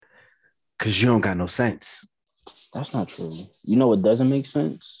Cause you don't got no sense. That's not true. You know what doesn't make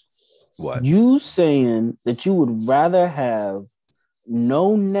sense? What? You saying that you would rather have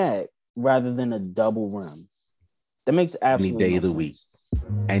no neck rather than a double rim. That makes absolutely Any day no of the sense. week.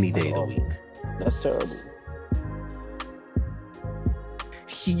 Any day of the week. That's terrible.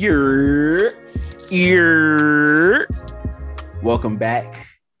 Here. Welcome back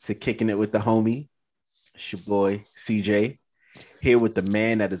to Kicking It with the Homie. It's your boy CJ here with the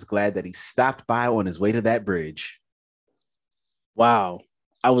man that is glad that he stopped by on his way to that bridge. Wow.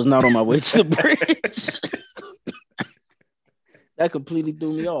 I was not on my way to the bridge. That completely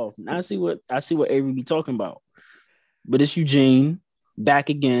threw me off. Now I see what Avery be talking about. But it's Eugene back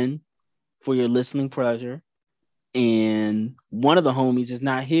again for your listening pleasure. And one of the homies is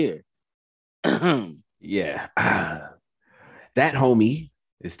not here. Yeah. That homie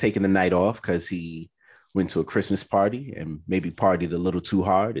is taking the night off because he went to a Christmas party and maybe partied a little too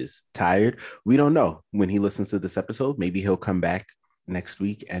hard, is tired. We don't know. When he listens to this episode, maybe he'll come back next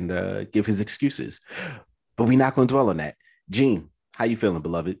week and give his excuses. But we're not going to dwell on that. Gene, how you feeling,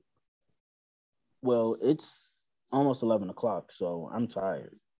 beloved? Well, it's almost 11 o'clock, so I'm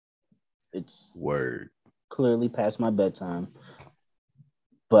tired. It's Word. Clearly past my bedtime,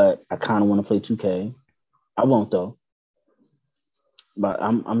 but I kind of want to play 2K. I won't though. But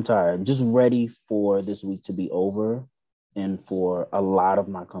I'm tired. Just ready for this week to be over and for a lot of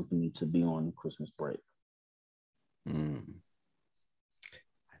my company to be on Christmas break. I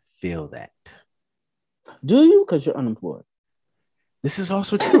feel that. Do you? Because you're unemployed. This is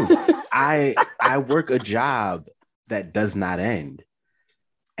also true. I work a job that does not end.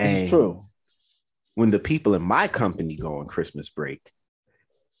 And it's true. When the people in my company go on Christmas break,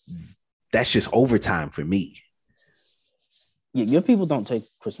 that's just overtime for me. Yeah, your people don't take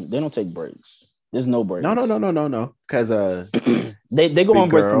Christmas. They don't take breaks. There's no breaks. No. Because they go on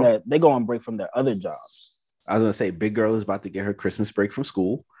break from that. They go on break from their other jobs. I was gonna say, big girl is about to get her Christmas break from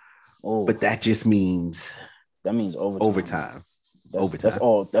school, but that just means overtime.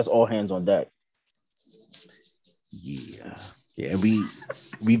 That's all hands on deck. Yeah, and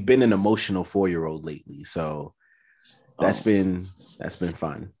we've been an emotional 4-year-old lately, so that's been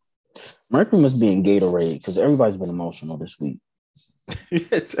fun. Mercury must be in Gatorade because everybody's been emotional this week.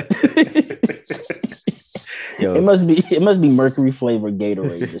 Yo, it must be Mercury flavored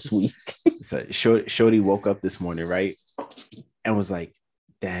Gatorade this week. So Shorty woke up this morning, right, and was like,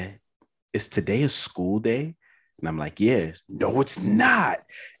 "Dad, is today a school day?" And I'm like, "Yeah." "No, it's not."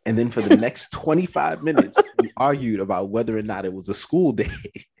 And then for the next 25 minutes, we argued about whether or not it was a school day.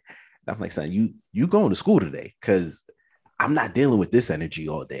 I'm like, "Son, you going to school today? Because I'm not dealing with this energy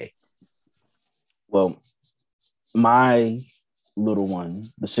all day." Well, my little one,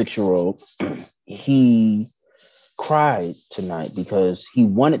 the 6-year-old, he cried tonight because he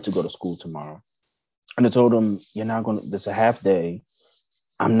wanted to go to school tomorrow. And I told him, it's a half day.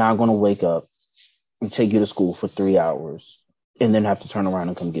 I'm not going to wake up and take you to school for 3 hours and then have to turn around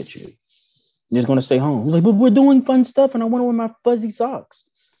and come get you. You're just going to stay home. He's like, but we're doing fun stuff and I want to wear my fuzzy socks.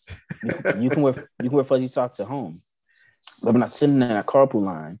 You can wear fuzzy socks at home. But I'm not sitting in that carpool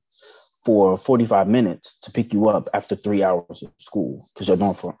line for 45 minutes to pick you up after 3 hours of school because you're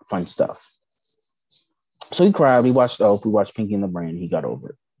doing fun stuff. So he cried. We watched Elf. We watched Pinky and the Brain. He got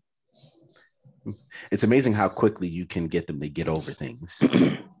over it. It's amazing how quickly you can get them to get over things.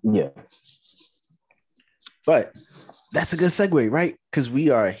 Yeah. But that's a good segue, right? Because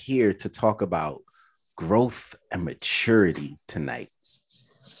we are here to talk about growth and maturity tonight.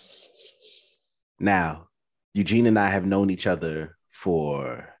 Now, Eugene and I have known each other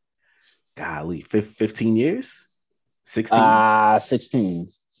for 15 years? 16? 16.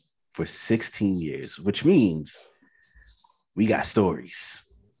 For 16 years, which means we got stories.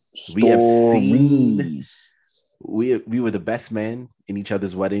 We have seen, we were the best men in each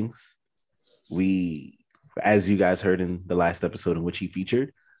other's weddings. We, as you guys heard in the last episode in which he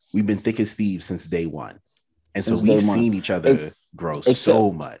featured, we've been thick as thieves since day one. And so we've seen each other grow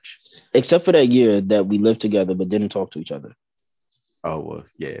so much. Except for that year that we lived together but didn't talk to each other. Oh, well,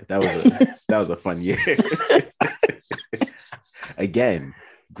 yeah, that was a fun year. Again,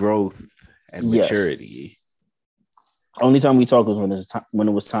 growth and maturity. Yes. Only time we talked was when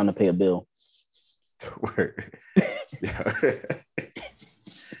it was time to pay a bill. Word.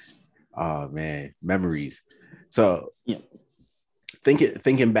 Oh man, memories. So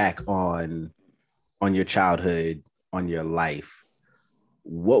thinking back on your childhood, on your life,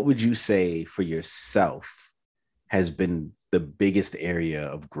 what would you say for yourself has been the biggest area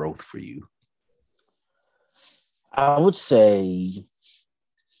of growth for you? I would say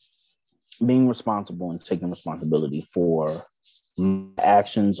being responsible and taking responsibility for my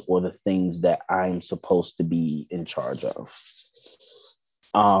actions or the things that I'm supposed to be in charge of.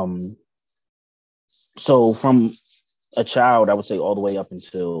 So from a child, I would say all the way up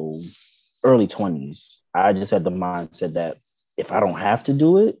until early 20s, I just had the mindset that if I don't have to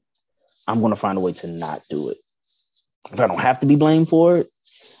do it, I'm going to find a way to not do it. If I don't have to be blamed for it,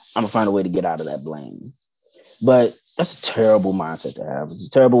 I'm going to find a way to get out of that blame. But that's a terrible mindset to have. It's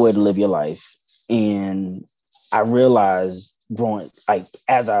a terrible way to live your life. And I realized growing, like,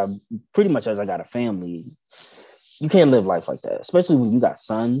 as I got a family, you can't live life like that, especially when you got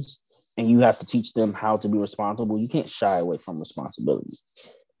sons and you have to teach them how to be responsible. You can't shy away from responsibility.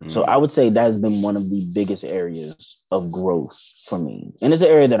 So I would say that has been one of the biggest areas of growth for me. And it's an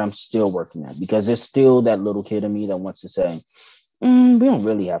area that I'm still working at, because there's still that little kid in me that wants to say, we don't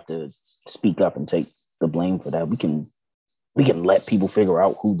really have to speak up and take the blame for that. We can let people figure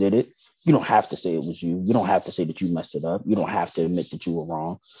out who did it. You don't have to say it was you. You don't have to say that you messed it up. You don't have to admit that you were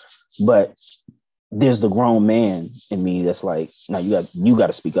wrong. But there's the grown man in me that's like, no, you got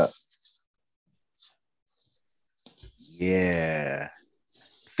to speak up. Yeah.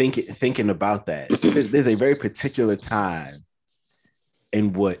 Thinking about that, there's a very particular time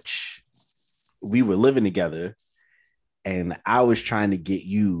in which we were living together and I was trying to get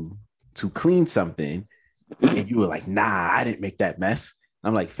you to clean something and you were like, nah, I didn't make that mess.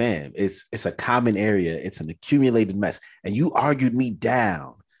 I'm like, fam, it's a common area. It's an accumulated mess. And you argued me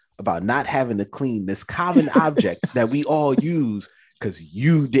down about not having to clean this common object that we all use because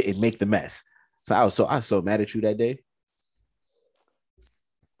you didn't make the mess. So I was so mad at you that day.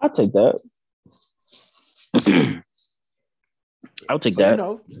 I'll take that. I'll take that. You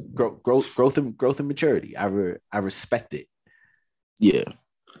know, growth and maturity. I respect it. Yeah.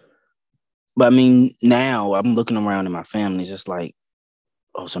 But I mean, now I'm looking around in my family, just like,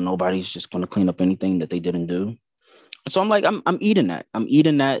 oh, so nobody's just going to clean up anything that they didn't do. So I'm like, I'm eating that. I'm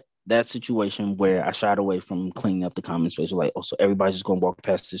eating that situation where I shied away from cleaning up the common space. Like, oh, so everybody's just going to walk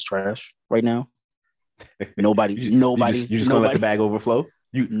past this trash right now. Nobody. You just gonna let the bag overflow.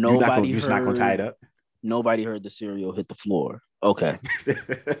 You're just not gonna tie it up. Nobody heard the cereal hit the floor. Okay.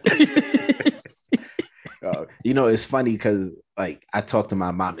 You know, it's funny because like I talked to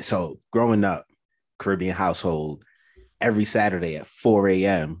my mom. So growing up, Caribbean household, every Saturday at 4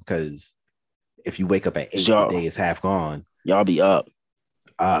 a.m. because if you wake up at 8, the day is half gone. Y'all be up.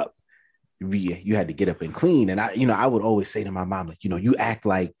 You had to get up and clean. And I would always say to my mom, like, you act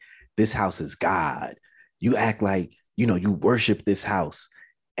like this house is God. You act like, you worship this house.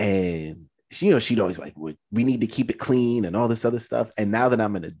 And, she'd always like, we need to keep it clean and all this other stuff. And now that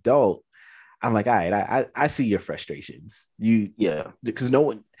I'm an adult, I'm like, all right, I see your frustrations. Because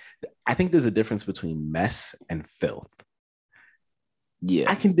I think there's a difference between mess and filth.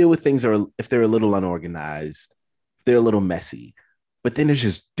 Yeah. I can deal with things if they're a little unorganized, if they're a little messy, but then it's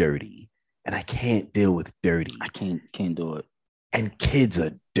just dirty. And I can't deal with dirty. I can't do it. And kids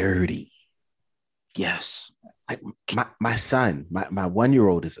are dirty. Yes. My son, my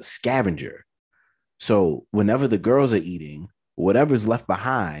 1-year-old is a scavenger. So whenever the girls are eating, whatever's left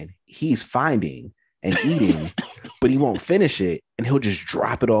behind, he's finding and eating, but he won't finish it. And he'll just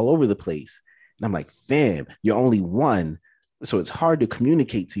drop it all over the place. And I'm like, fam, you're only one. So it's hard to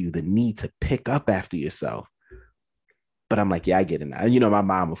communicate to you the need to pick up after yourself. But I'm like, yeah, I get it now. My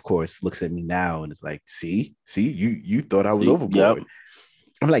mom, of course, looks at me now and is like, see, you thought I was overboard. Yep.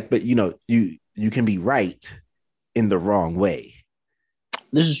 I'm like, but you can be right in the wrong way.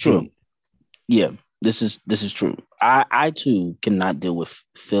 This is true. Yeah, this is true. I too cannot deal with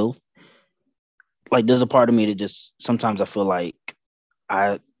filth. Like, there's a part of me that just sometimes I feel like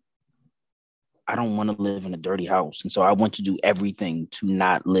I don't want to live in a dirty house. And so I want to do everything to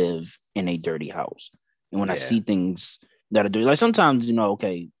not live in a dirty house. And when I see things that are dirty, like sometimes,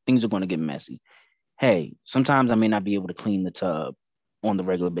 okay, things are going to get messy. Hey, sometimes I may not be able to clean the tub on the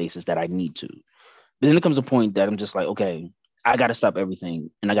regular basis that I need to. But then it comes a point that I'm just like, okay, I got to stop everything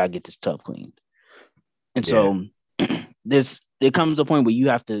and I got to get this tub cleaned. And so there comes a point where you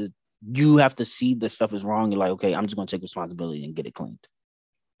have to see that stuff is wrong. You're like, okay, I'm just going to take responsibility and get it cleaned.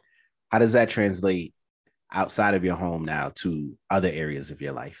 How does that translate outside of your home now to other areas of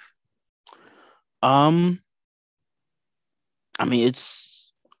your life? My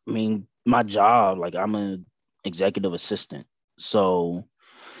job, like, I'm an executive assistant. So,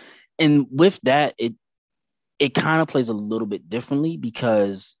 and with that, it kind of plays a little bit differently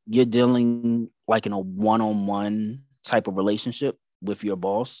because you're dealing like in a one-on-one type of relationship with your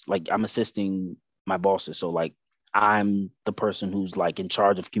boss. Like, I'm assisting my bosses. So like, I'm the person who's like in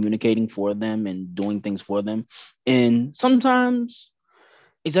charge of communicating for them and doing things for them. And sometimes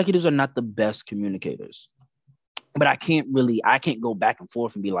executives are not the best communicators. But I can't go back and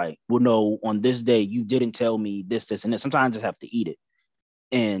forth and be like, well, no, on this day, you didn't tell me this, and this. Sometimes I just have to eat it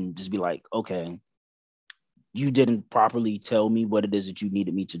and just be like, okay, you didn't properly tell me what it is that you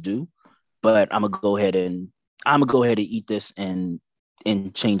needed me to do, but I'm gonna go ahead and eat this and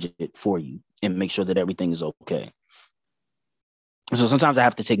change it for you and make sure that everything is okay. So sometimes I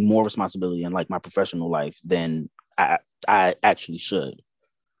have to take more responsibility in like my professional life than I actually should.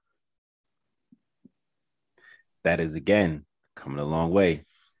 That is again coming a long way.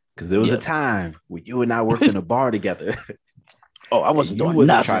 Because there was a time where you and I worked in a bar together. Oh, I wasn't doing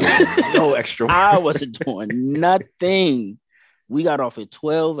nothing. No extra work. I wasn't doing nothing. We got off at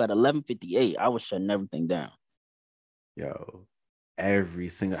 12 at 11:58. I was shutting everything down. Yo, every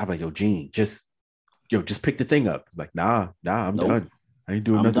single, I'm like, yo, Gene, just pick the thing up. I'm like, nah, I'm done. I ain't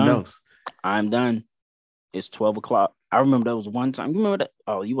doing nothing else. I'm done. It's 12 o'clock. I remember that was one time. You remember that?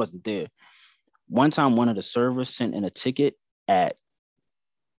 Oh, you wasn't there. One time, one of the servers sent in a ticket at,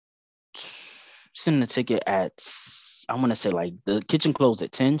 I want to say like the kitchen closed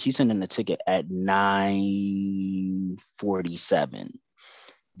at 10. She sent in a ticket at 9:47.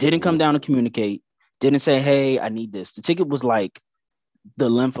 Didn't come down to communicate. Didn't say, hey, I need this. The ticket was like the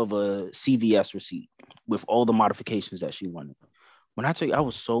length of a CVS receipt with all the modifications that she wanted. When I tell you, I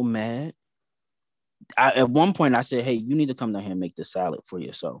was so mad. At one point, I said, hey, you need to come down here and make this salad for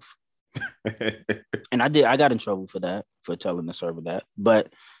yourself. And I did. I got in trouble for that, for telling the server that.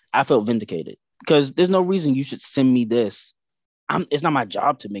 But I felt vindicated because there's no reason you should send me this. It's not my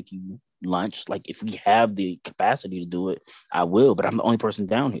job to make you lunch. Like, if we have the capacity to do it, I will. But I'm the only person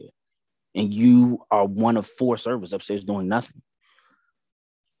down here. And you are one of 4 servers upstairs doing nothing.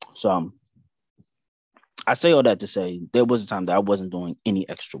 So I say all that to say there was a time that I wasn't doing any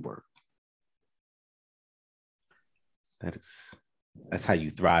extra work. That's how you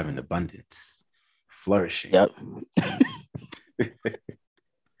thrive in abundance, flourishing. Yep.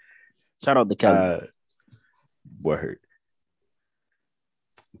 Shout out to Kelly. Word.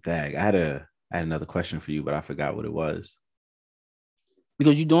 Dag, I had another question for you, but I forgot what it was.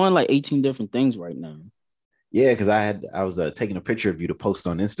 Because you're doing like 18 different things right now. Yeah, because I was taking a picture of you to post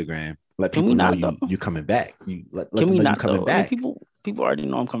on Instagram. Let people know you coming back. Let them know you coming back. I mean, people already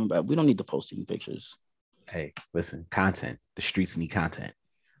know I'm coming back. We don't need to post any pictures. Hey, listen, content. The streets need content.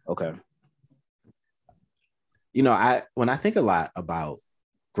 Okay. You know, when I think a lot about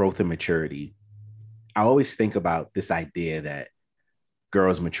growth and maturity, I always think about this idea that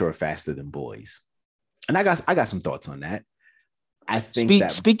girls mature faster than boys. And I got some thoughts on that. I think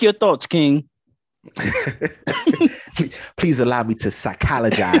speak your thoughts, King. Please allow me to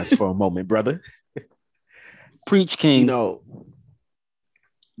psychologize for a moment, brother. Preach, King. You know,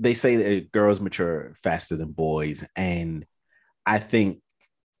 they say that girls mature faster than boys, and I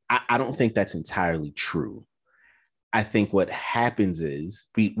don't think that's entirely true. I think what happens is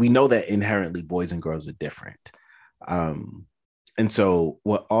we know that inherently boys and girls are different. And so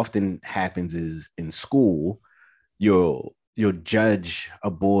what often happens is in school, you'll judge a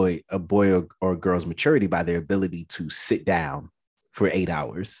boy or a girl's maturity by their ability to sit down for 8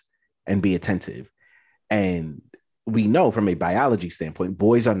 hours and be attentive. And we know from a biology standpoint,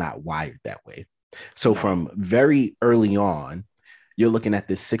 boys are not wired that way. So from very early on, you're looking at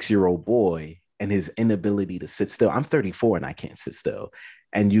this 6-year-old boy and his inability to sit still. I'm 34 and I can't sit still.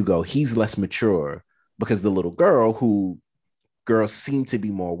 And you go, he's less mature because the little girl girls seem to be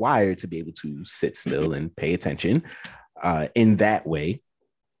more wired to be able to sit still and pay attention in that way.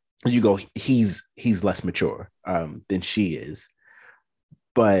 You go, he's less mature than she is.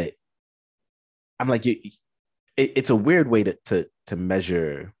 But I'm like, it's a weird way to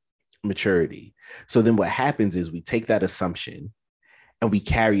measure maturity. So then what happens is we take that assumption and we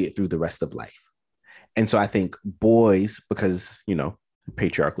carry it through the rest of life. And so I think boys, because,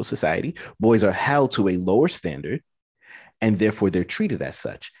 patriarchal society, boys are held to a lower standard and therefore they're treated as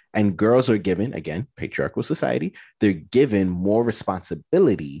such. And girls are given, again, patriarchal society, they're given more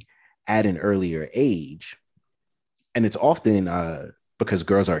responsibility at an earlier age. And it's often because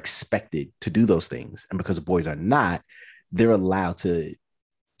girls are expected to do those things. And because boys are not, they're allowed to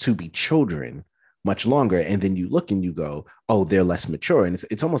be children much longer. And then you look and you go, oh, they're less mature. And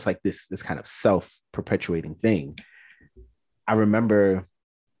it's almost like this kind of self-perpetuating thing. I remember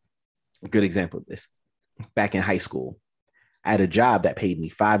a good example of this. Back in high school, I had a job that paid me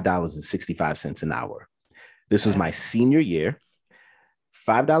 $5.65 an hour. This was my senior year,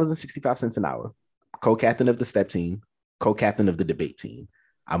 $5.65 an hour, co-captain of the step team, co-captain of the debate team.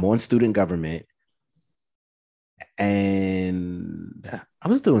 I'm on student government, and I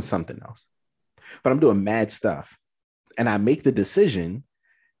was doing something else, but I'm doing mad stuff. And I make the decision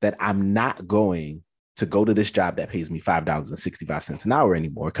that I'm not going to go to this job that pays me $5.65 an hour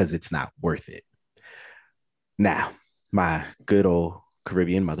anymore because it's not worth it. Now, my good old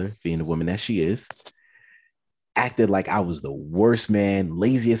Caribbean mother, being the woman that she is, acted like I was the worst man,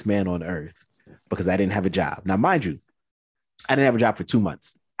 laziest man on earth because I didn't have a job. Now, mind you, I didn't have a job for 2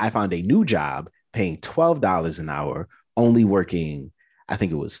 months. I found a new job paying $12 an hour, only working, I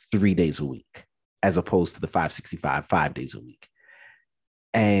think it was 3 days a week, as opposed to the 565, 5 days a week.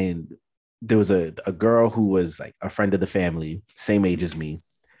 And there was a girl who was like a friend of the family, same age as me.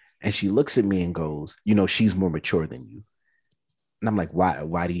 And she looks at me and goes, you know, she's more mature than you. And I'm like,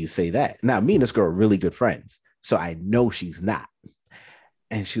 why do you say that? Now, me and this girl are really good friends. So I know she's not.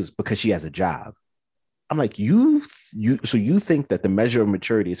 And she was, because she has a job. I'm like, so you think that the measure of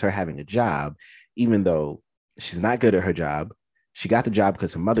maturity is her having a job, even though she's not good at her job. She got the job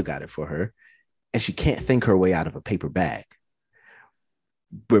because her mother got it for her, and she can't think her way out of a paper bag.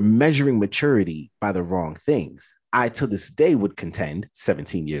 We're measuring maturity by the wrong things. I, to this day, would contend,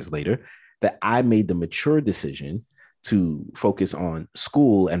 17 years later, that I made the mature decision to focus on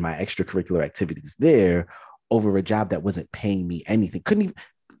school and my extracurricular activities there over a job that wasn't paying me anything.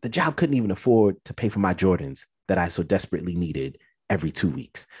 The job couldn't even afford to pay for my Jordans that I so desperately needed every 2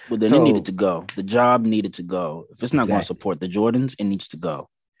 weeks. Well, then it needed to go. The job needed to go. If it's not going to support the Jordans, it needs to go.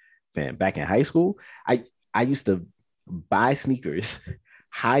 Fam, back in high school, I used to buy sneakers,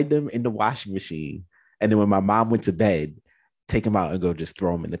 hide them in the washing machine, and then when my mom went to bed, take them out and go just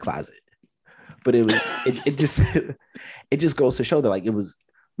throw them in the closet. But it just goes to show that like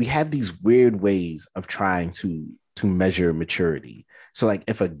we have these weird ways of trying to measure maturity. So like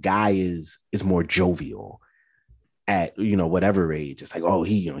if a guy is more jovial at, you know, whatever age, it's like, oh,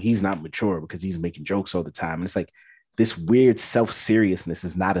 he's not mature because he's making jokes all the time. And it's like this weird self-seriousness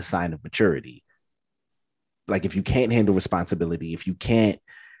is not a sign of maturity. Like if you can't handle responsibility, if you can't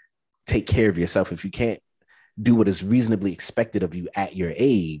take care of yourself, if you can't do what is reasonably expected of you at your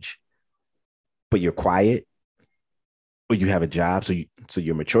age, but you're quiet or you have a job, so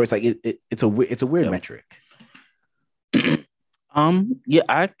you're mature. It's like it's a weird metric. Yeah,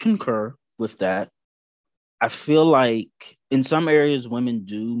 I concur with that. I feel like in some areas women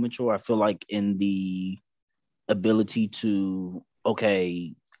do mature. I feel like in the ability to,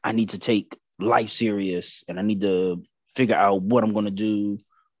 okay, I need to take life serious and I need to figure out what I'm going to do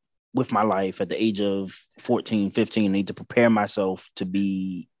with my life at the age of 14, 15. I need to prepare myself to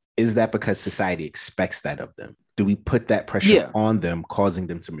be. Is that because society expects that of them? Do we put that pressure on them, causing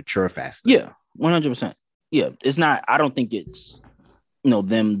them to mature faster? Yeah, 100%. Yeah, it's not, I don't think it's,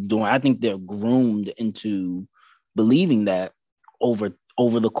 them doing, I think they're groomed into believing that over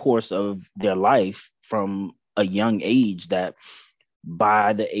the course of their life from a young age, that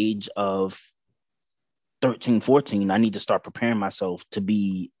by the age of 13, 14, I need to start preparing myself to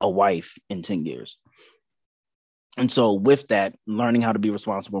be a wife in 10 years. And so with that, learning how to be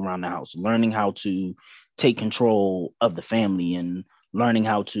responsible around the house, learning how to take control of the family, and learning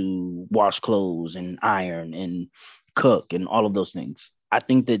how to wash clothes and iron and cook and all of those things. I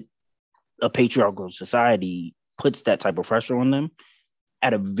think that a patriarchal society puts that type of pressure on them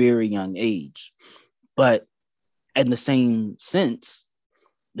at a very young age. But in the same sense,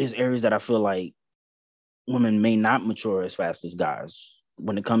 there's areas that I feel like women may not mature as fast as guys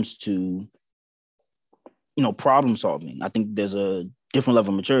when it comes to, problem solving. I think there's a different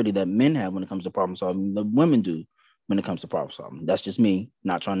level of maturity that men have when it comes to problem solving than women do when it comes to problem solving. That's just me,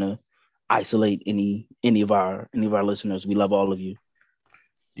 not trying to isolate any of our listeners. We love all of you.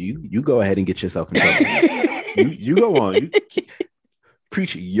 You go ahead and get yourself in trouble. you go on. You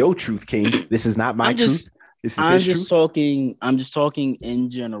preach your truth, King. This is not my truth. This is his truth. I'm just talking in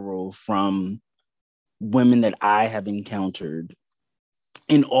general from women that I have encountered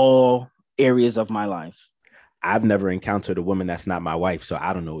in all areas of my life. I've never encountered a woman that's not my wife, so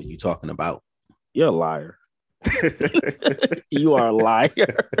I don't know what you're talking about. You're a liar. You are a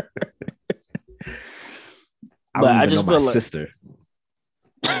liar. I don't even know my sister.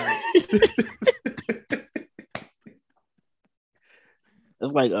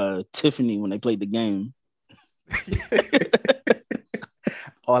 It's like Tiffany when they played the game.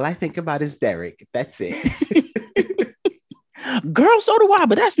 All I think about is Derek. That's it. Girl, so do I,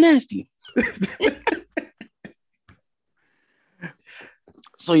 but that's nasty.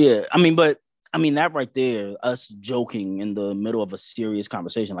 So yeah, that right there, us joking in the middle of a serious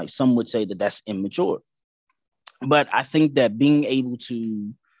conversation, like some would say that that's immature. But I think that being able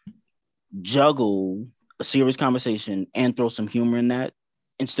to juggle a serious conversation and throw some humor in that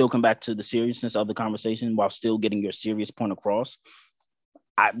and still come back to the seriousness of the conversation while still getting your serious point across,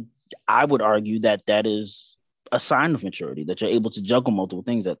 I would argue that is a sign of maturity, that you're able to juggle multiple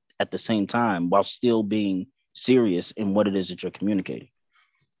things at at the same time while still being serious in what it is that you're communicating.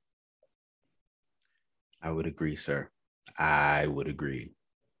 I would agree, sir. I would agree.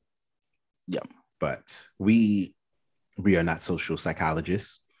 Yeah. But we are not social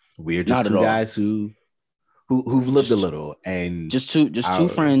psychologists. We are just two guys who've lived a little, and just two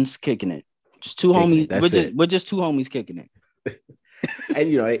friends kicking it. Just two homies. We're just two homies kicking it.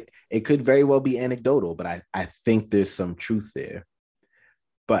 And it could very well be anecdotal, but I think there's some truth there.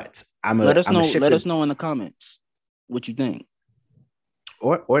 But let us know in the comments what you think,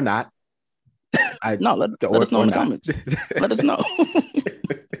 or not. Let us know in the comments. Let us know.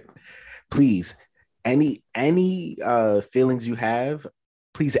 Please, any feelings you have,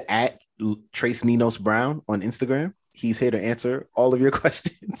 please at Trace Ninos Brown on Instagram. He's here to answer all of your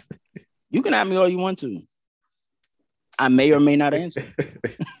questions. You can add me all you want to. I may or may not answer.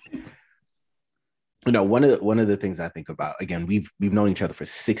 One of the things I think about, again, we've known each other for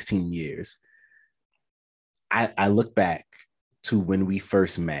 16 years. I look back to when we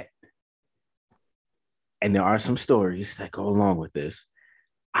first met, and there are some stories that go along with this.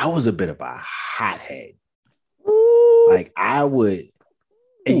 I was a bit of a hothead. Like I would,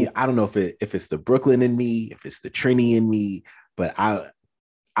 and I don't know if it's the Brooklyn in me, if it's the Trini in me, but I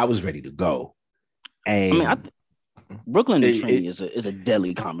was ready to go. And Brooklyn and Trini is a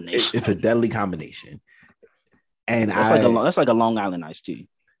deadly combination. It's a deadly combination. And that's like a Long Island iced tea.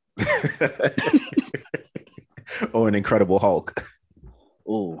 Or an Incredible Hulk.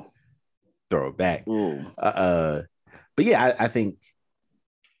 Oh. Throw it back. Ooh. But yeah, I think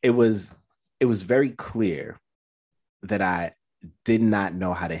it was very clear that I did not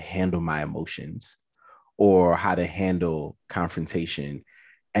know how to handle my emotions or how to handle confrontation.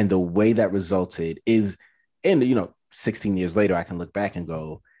 And the way that resulted is, and 16 years later, I can look back and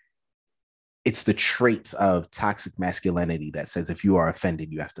go, it's the traits of toxic masculinity that says if you are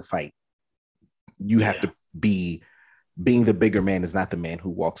offended, you have to fight. You have to be, being the bigger man is not the man who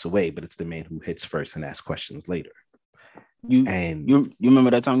walks away, but it's the man who hits first and asks questions later. You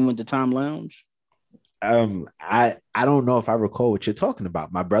remember that time we went to Time Lounge? I don't know if I recall what you're talking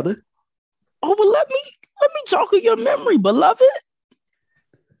about, my brother. Oh, but let me joggle your memory, beloved.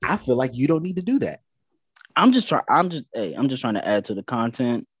 I feel like you don't need to do that. I'm just trying to add to the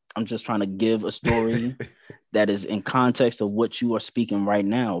content. I'm just trying to give a story that is in context of what you are speaking right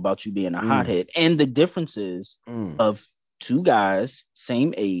now about you being a hothead and the differences of two guys,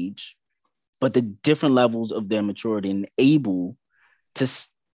 same age, but the different levels of their maturity and able to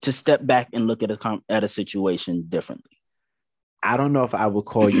step back and look at a situation differently. I don't know if I would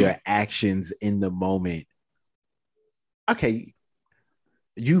call your actions in the moment. Okay.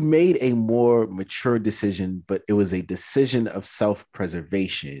 You made a more mature decision, but it was a decision of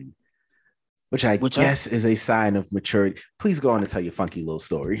self-preservation, which I guess is a sign of maturity. Please go on and tell your funky little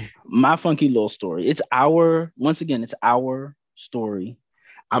story. My funky little story. It's our story.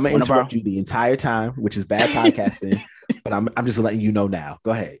 I'm going to interrupt you the entire time, which is bad podcasting, but I'm just letting you know now.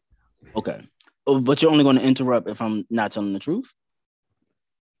 Go ahead. Okay. But you're only going to interrupt if I'm not telling the truth?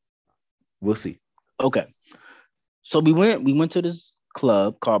 We'll see. Okay. So we went to this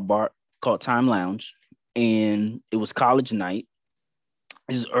club called Time Lounge, and it was college night.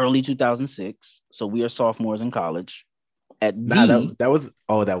 This is early 2006, so we are sophomores in college. That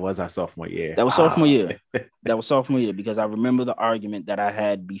was our sophomore year. That was sophomore year. That was sophomore year because I remember the argument that I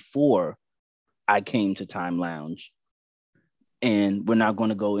had before I came to Time Lounge, and we're not going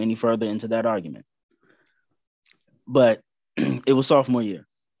to go any further into that argument. But it was sophomore year,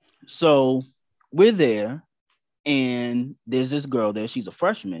 so we're there. And there's this girl there. She's a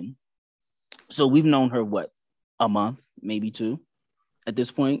freshman. So we've known her, a month, maybe two at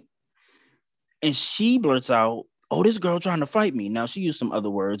this point. And she blurts out, "Oh, this girl trying to fight me." Now, she used some other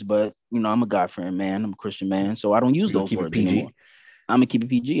words, but, I'm a God-fearing man. I'm a Christian man. So I don't use those words anymore. I'm going to keep it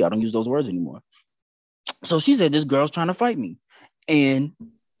PG. I don't use those words anymore. So she said, "This girl's trying to fight me." And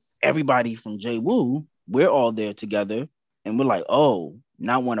everybody from J-Woo, we're all there together. And we're like, "Oh,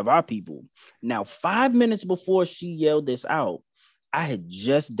 not one of our people." Now, 5 minutes before she yelled this out, I had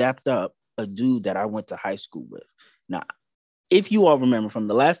just dapped up a dude that I went to high school with. Now, if you all remember from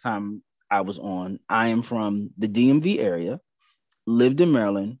the last time I was on, I am from the DMV area, lived in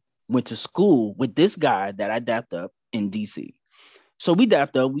Maryland, went to school with this guy that I dapped up in DC. So we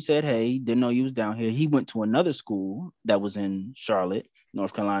dapped up. We said, hey, didn't know he was down here. He went to another school that was in Charlotte,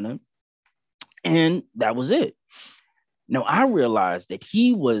 North Carolina. And that was it. Now, I realized that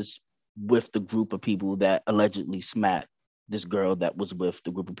he was with the group of people that allegedly smacked this girl that was with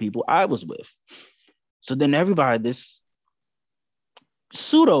the group of people I was with. So then this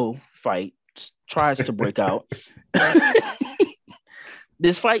pseudo fight tries to break out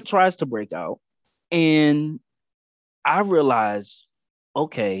This fight tries to break out, and I realize,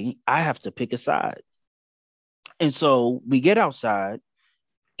 okay, I have to pick a side. And so we get outside,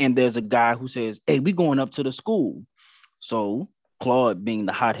 and there's a guy who says, "Hey, we going up to the school." So Claude, being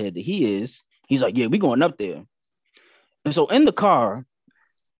the hothead that he is, he's like, "Yeah, we going up there." And so in the car,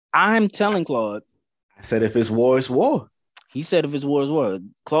 I'm telling Claude, I said, if it's war, it's war. he said if it's war, it's war.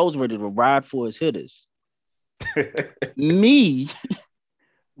 Claude's ready to ride for his hitters. Me,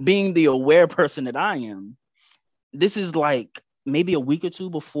 being the aware person that I am, this is like maybe a week or two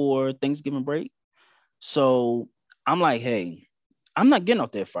before Thanksgiving break. So I'm like, hey, I'm not getting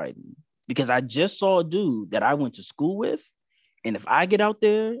out there fighting because I just saw a dude that I went to school with. And if I get out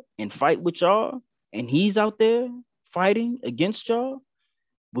there and fight with y'all and he's out there fighting against y'all,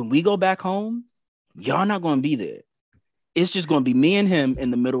 when we go back home, y'all not going to be there. It's just going to be me and him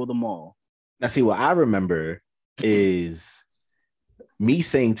in the middle of the mall. Now, see, what I remember is me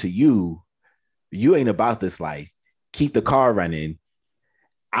saying to you, you ain't about this life. Keep the car running.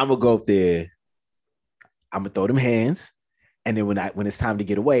 I'm going to go up there. I'm going to throw them hands. And then when it's time to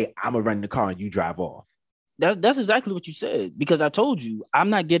get away, I'm going to run in the car and you drive off. That's exactly what you said, because I told you I'm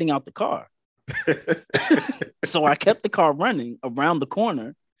not getting out the car. So I kept the car running around the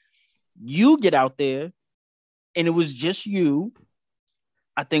corner. You get out there, and it was just you.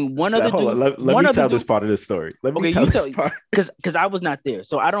 I think one other dude. Let me tell this part of the story. Let me tell this part. Because I was not there.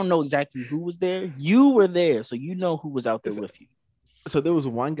 So I don't know exactly who was there. You were there, so you know who was out there with you. So there was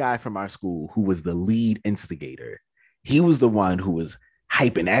one guy from our school who was the lead instigator. He was the one who was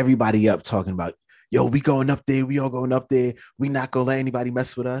hyping everybody up, talking about, yo, we going up there. We all going up there. We not going to let anybody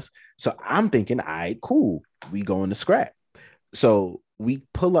mess with us. So I'm thinking, all right, cool. We going to scrap. So we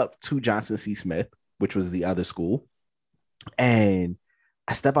pull up to Johnson C. Smith, which was the other school. And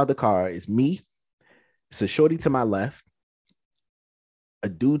I step out the car. It's me. It's a shorty to my left, a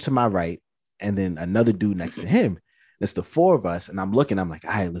dude to my right, and then another dude next to him. It's the four of us. And I'm looking, I'm like,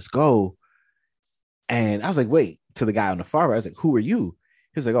 all right, let's go. And I was like, wait, to the guy on the far right. I was like, who are you?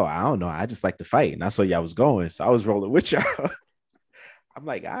 He was like, oh, I don't know. I just like to fight. And I saw y'all was going. So I was rolling with y'all. I'm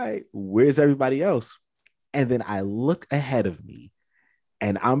like, all right, where's everybody else? And then I look ahead of me,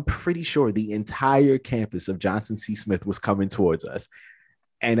 and I'm pretty sure the entire campus of Johnson C. Smith was coming towards us.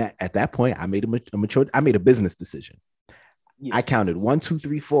 And at that point, I made a business decision. Yes. I counted 1, 2,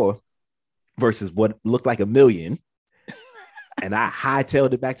 3, 4 versus what looked like a million. And I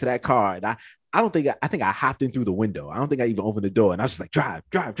hightailed it back to that car. And I think I hopped in through the window. I don't think I even opened the door. And I was just like, drive,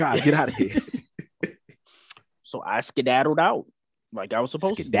 get out of here. So I skedaddled out like I was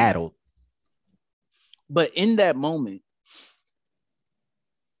supposed to. Skedaddled. But in that moment,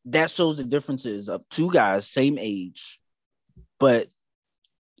 that shows the differences of two guys, same age, but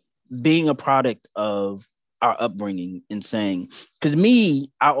being a product of our upbringing and saying, because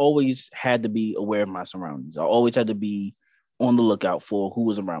me, I always had to be aware of my surroundings. I always had to be on the lookout for who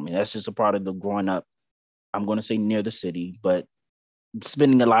was around me. That's just a product of growing up. I'm going to say near the city, but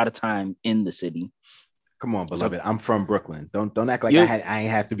spending a lot of time in the city. Come on, beloved. I'm from Brooklyn. Don't act like I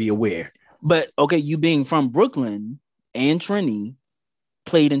ain't have to be aware. But okay, you being from Brooklyn and Trini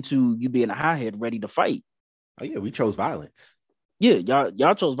played into you being a hothead ready to fight. Oh yeah, we chose violence. Yeah,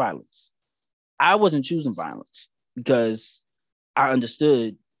 y'all chose violence. I wasn't choosing violence because I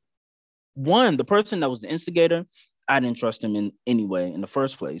understood, one, the person that was the instigator, I didn't trust him in any way in the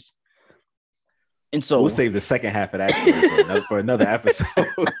first place. And so we'll save the second half of that story for another episode.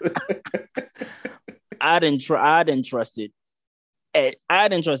 I didn't trust it. I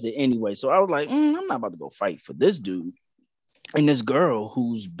didn't trust it anyway. So I was like, I'm not about to go fight for this dude. And this girl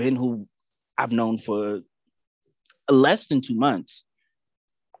who I've known for less than 2 months.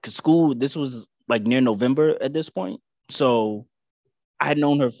 Because school, this was like near November at this point. So I'd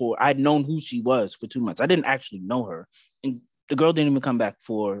known who she was for 2 months. I didn't actually know her. And the girl didn't even come back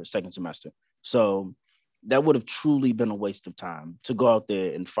for second semester. So that would have truly been a waste of time to go out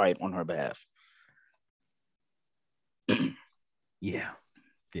there and fight on her behalf. Yeah.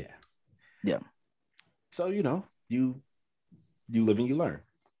 So, you live and you learn.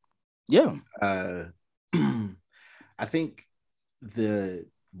 Yeah. I think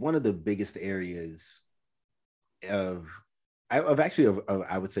one of the biggest areas of I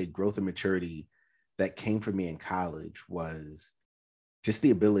would say growth and maturity that came for me in college was just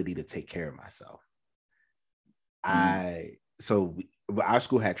the ability to take care of myself. Our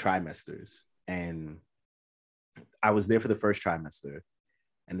school had trimesters, and I was there for the first trimester,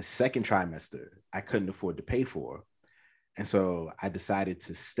 and the second trimester I couldn't afford to pay for. And so I decided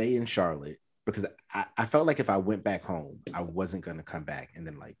to stay in Charlotte because I felt like if I went back home, I wasn't going to come back. And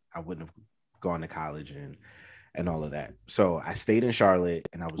then I wouldn't have gone to college and all of that. So I stayed in Charlotte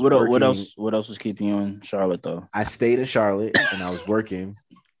and I was What working. What else was keeping you in Charlotte though? I stayed in Charlotte and I was working,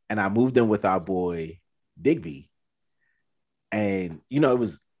 and I moved in with our boy Digby. And it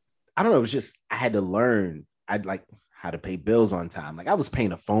was, I don't know, it was just I had to learn. I'd like how to pay bills on time. Like I was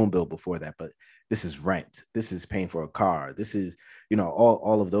paying a phone bill before that, but this is rent. This is paying for a car. This is,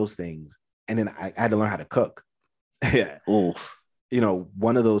 all of those things. And then I had to learn how to cook. Yeah. Oof.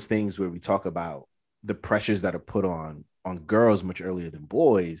 One of those things where we talk about the pressures that are put on girls much earlier than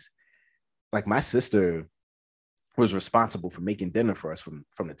boys. Like my sister was responsible for making dinner for us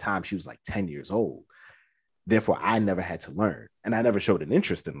from the time she was like 10 years old. Therefore, I never had to learn, and I never showed an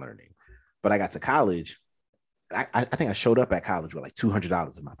interest in learning. But I got to college. I think I showed up at college with like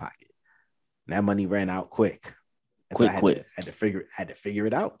 $200 in my pocket. And that money ran out quick. And so I had to figure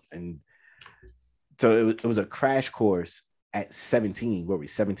it out. And so it was a crash course at 17. What were we,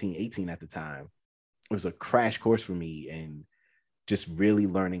 17, 18 at the time? It was a crash course for me, and just really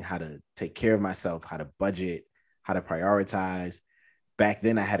learning how to take care of myself, how to budget, how to prioritize. Back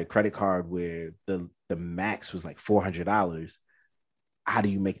then I had a credit card where the max was like $400. How do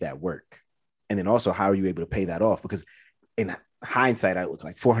you make that work? And then also, how are you able to pay that off? Because in hindsight, I look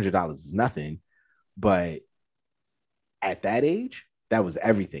like $400 is nothing, but at that age, that was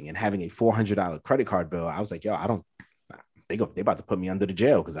everything. And having a $400 credit card bill, I was like, yo, they about to put me under the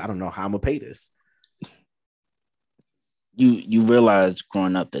jail because I don't know how I'm gonna pay this. You realize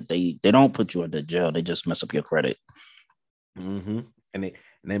growing up that they don't put you under jail, they just mess up your credit. Mm-hmm. And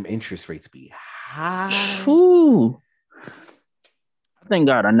them interest rates be high. Ooh. Thank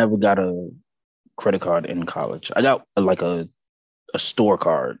God I never got a credit card in college. I got like a store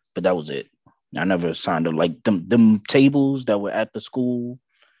card, but that was it. I never signed up. Like them tables that were at the school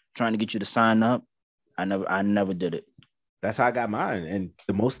trying to get you to sign up. I never did it. That's how I got mine. And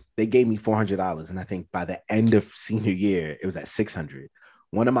the most they gave me $400. And I think by the end of senior year, it was at $600.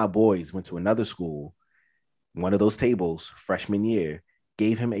 One of my boys went to another school. One of those tables, freshman year,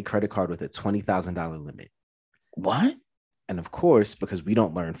 gave him a credit card with a $20,000 limit. What? And of course, because we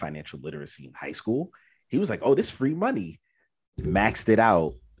don't learn financial literacy in high school, he was like, oh, this free money. Maxed it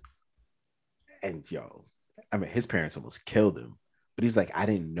out. And his parents almost killed him. But he's like, I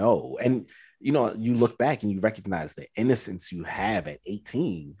didn't know. And, you look back and you recognize the innocence you have at 18.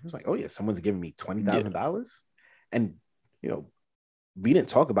 He was like, oh, yeah, someone's giving me $20,000. Yeah. And, we didn't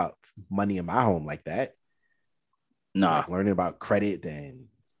talk about money in my home like that. Nah. Like learning about credit and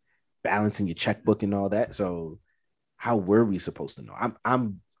balancing your checkbook and all that. So how were we supposed to know?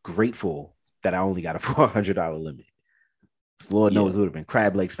 I'm grateful that I only got a $400 limit. Lord knows it would have been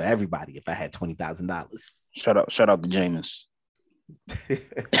crab legs for everybody if I had $20,000. Shout out to Jameis.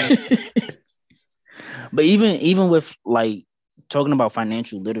 But even with like talking about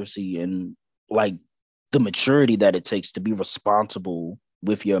financial literacy and like the maturity that it takes to be responsible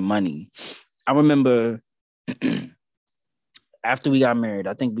with your money, I remember after we got married,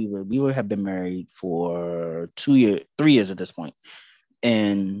 I think we would have been married for 3 years at this point,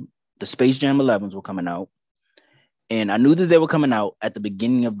 and the Space Jam 11s were coming out. And I knew that they were coming out at the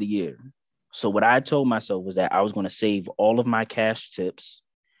beginning of the year. So what I told myself was that I was going to save all of my cash tips.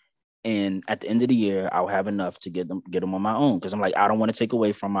 And at the end of the year, I'll have enough to get them on my own. Because I'm like, I don't want to take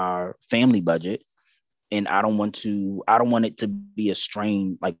away from our family budget. And I don't want it to be a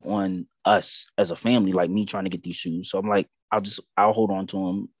strain like on us as a family, like me trying to get these shoes. So I'm like, I'll hold on to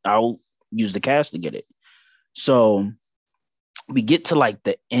them. I'll use the cash to get it. So we get to like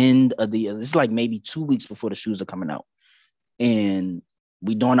the end of the, this is like maybe 2 weeks before the shoes are coming out, and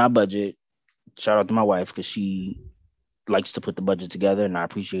we doing our budget. Shout out to my wife, because she likes to put the budget together, and I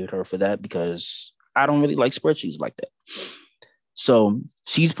appreciate her for that because I don't really like spreadsheets like that. So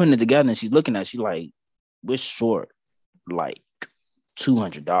she's putting it together and she's looking at it, she's like, we're short like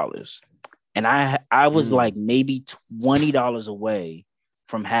 $200. And I was like maybe $20 away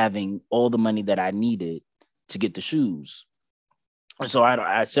from having all the money that I needed to get the shoes. And so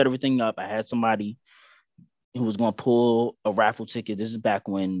I set everything up. I had somebody who was going to pull a raffle ticket. This is back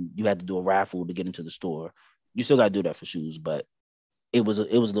when you had to do a raffle to get into the store. You still got to do that for shoes, but it was a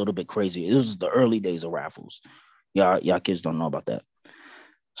little bit crazy. It was the early days of raffles. Y'all kids don't know about that.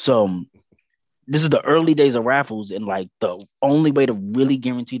 So this is the early days of raffles, and like the only way to really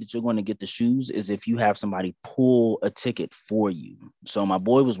guarantee that you're going to get the shoes is if you have somebody pull a ticket for you. So my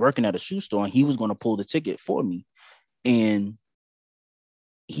boy was working at a shoe store, and he was going to pull the ticket for me. And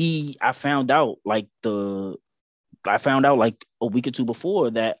I found out like a week or two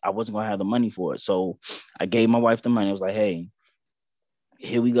before that I wasn't going to have the money for it. So I gave my wife the money. I was like, hey,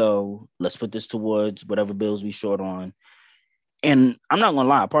 here we go. Let's put this towards whatever bills we short on. And I'm not going to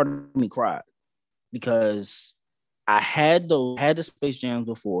lie, part of me cried because I had the Space Jams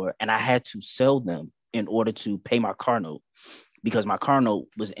before, and I had to sell them in order to pay my car note because my car note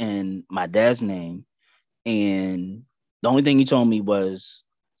was in my dad's name. And the only thing he told me was,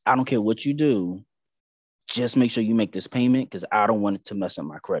 I don't care what you do, just make sure you make this payment because I don't want it to mess up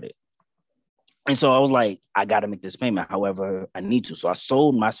my credit. And so I was like, I got to make this payment. However, I need to. So I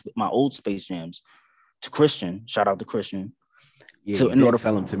sold my old Space Jams to Christian. Shout out to Christian. Yeah, so you didn't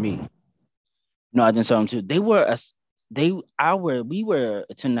sell them to me. No, I didn't sell them to. We were a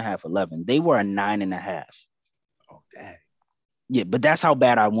 10.5, 11. They were a 9.5. Oh, dang. Yeah, but that's how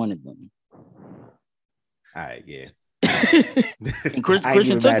bad I wanted them. All right, yeah. And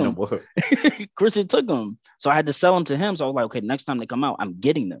Christian took them. No Christian took them. So I had to sell them to him. So I was like, okay, next time they come out, I'm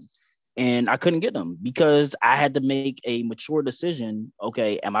getting them. And I couldn't get them because I had to make a mature decision.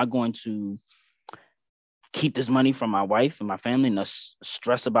 Okay, am I going to keep this money from my wife and my family and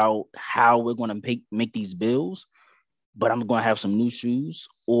stress about how we're going to make these bills, but I'm going to have some new shoes?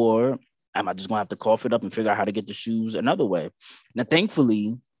 Or am I just going to have to cough it up and figure out how to get the shoes another way? Now,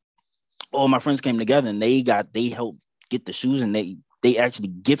 thankfully, all my friends came together and they helped get the shoes, and they actually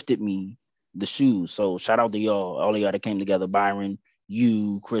gifted me the shoes. So shout out to y'all, all of y'all that came together, Byron,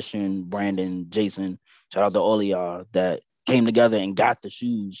 you, Christian, Brandon, Jason. Shout out to all of y'all that came together and got the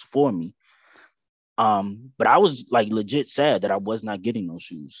shoes for me. But I was like legit sad that I was not getting those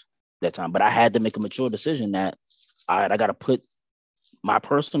shoes that time. But I had to make a mature decision that I got to put my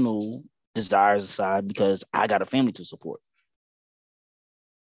personal desires aside because I got a family to support.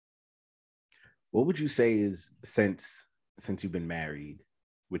 What would you say is since you've been married,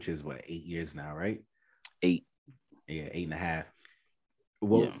 which is what, 8 years now, right? 8. Yeah, 8.5.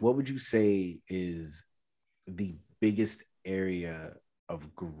 What would you say is the biggest area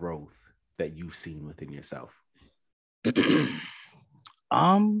of growth that you've seen within yourself? That's a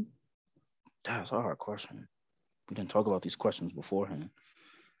hard question. We didn't talk about these questions beforehand.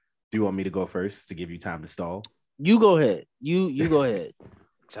 Do you want me to go first to give you time to stall? You go ahead. You go ahead.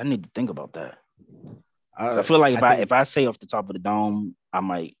 Cause I need to think about that. I feel like if I say off the top of the dome, I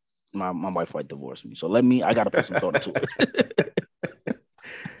might my wife might divorce me. So I gotta put some thought into it.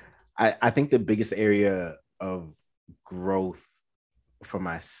 I think the biggest area of growth for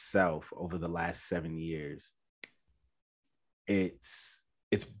myself over the last 7 years, it's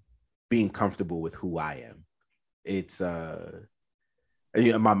being comfortable with who I am. It's my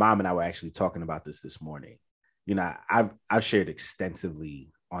mom and I were actually talking about this morning. You know, I've shared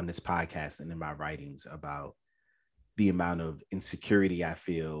extensively on this podcast and in my writings about the amount of insecurity I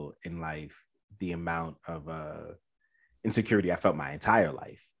feel in life, the amount of insecurity I felt my entire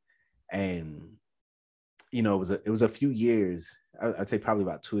life. And, you know, it was a few years, I'd say probably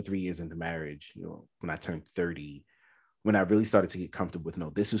about 2 or 3 years into marriage, you know, when I turned 30, when I really started to get comfortable with,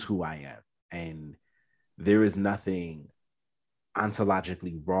 no, this is who I am. And there is nothing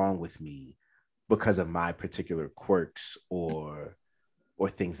ontologically wrong with me because of my particular quirks or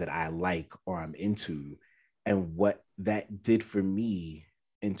things that I like or I'm into. And what that did for me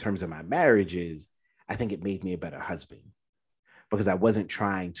in terms of my marriage is, I think it made me a better husband because I wasn't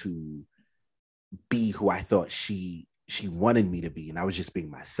trying to be who I thought she wanted me to be. And I was just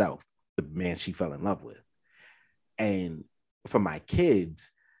being myself, the man she fell in love with. And for my kids,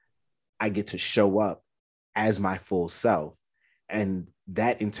 I get to show up as my full self. And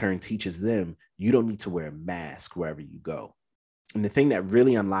that in turn teaches them, you don't need to wear a mask wherever you go. And the thing that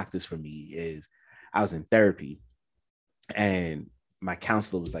really unlocked this for me is I was in therapy and my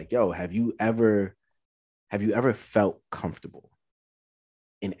counselor was like, yo, have you ever felt comfortable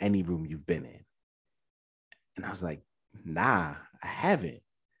in any room you've been in? And I was like, nah, I haven't.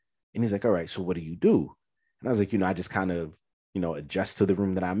 And he's like, all right, so what do you do? And I was like, I just kind of, adjust to the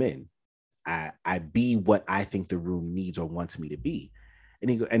room that I'm in. I be what I think the room needs or wants me to be.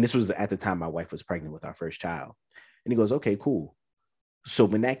 And this was at the time my wife was pregnant with our first child. And he goes, okay, cool. So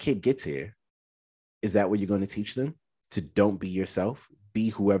when that kid gets here, is that what you're going to teach them? To don't be yourself, be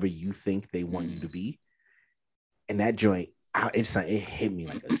whoever you think they want you to be. And that joint, it hit me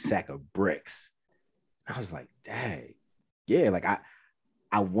like a sack of bricks. I was like, dang, yeah, like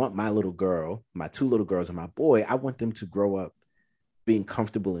I want my little girl, my 2 little girls and my boy, I want them to grow up being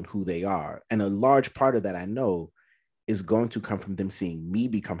comfortable in who they are. And a large part of that I know is going to come from them seeing me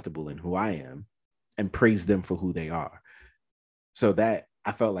be comfortable in who I am and praise them for who they are. So that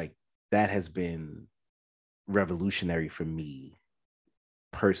I felt like that has been revolutionary for me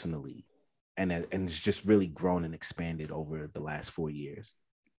personally. And it's just really grown and expanded over the last 4 years.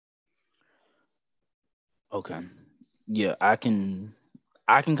 Okay. Yeah, I can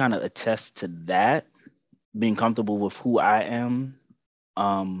kind of attest to that, being comfortable with who I am.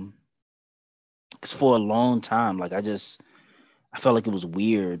 Because for a long time, like I felt like it was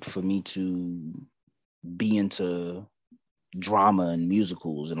weird for me to be into drama and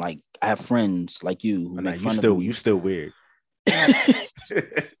musicals, and like I have friends like you who make fun of me. You still weird.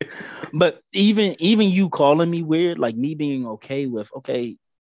 But even you calling me weird, like me being okay with, okay,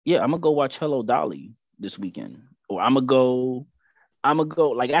 yeah, I'm gonna go watch Hello Dolly this weekend, or I'm gonna go.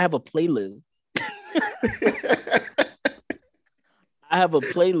 Like I have a playlist. I have a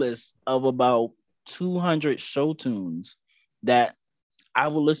playlist of about 200 show tunes that I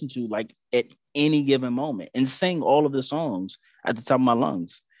will listen to like at any given moment and sing all of the songs at the top of my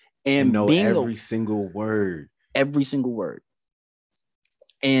lungs and know every single word. Every single word.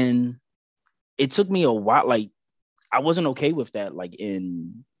 And it took me a while. Like I wasn't okay with that. Like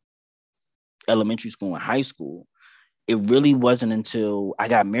in elementary school and high school, it really wasn't until I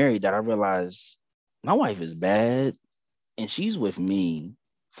got married that I realized my wife is bad and she's with me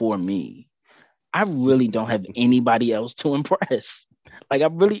for me. I really don't have anybody else to impress. Like I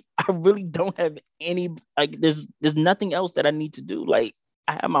really don't have any, like there's nothing else that I need to do. Like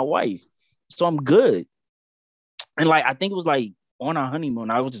I have my wife, so I'm good. And like I think it was like on our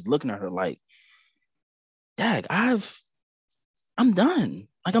honeymoon, I was just looking at her like, Dag, I'm done.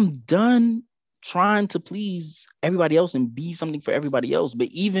 Like I'm done trying to please everybody else and be something for everybody else. But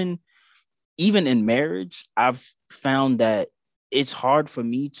even in marriage, I've found that it's hard for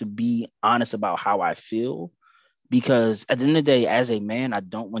me to be honest about how I feel, because at the end of the day, as a man, I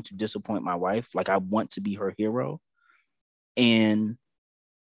don't want to disappoint my wife. Like I want to be her hero. And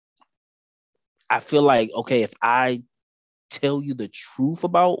I feel like, okay, if I tell you the truth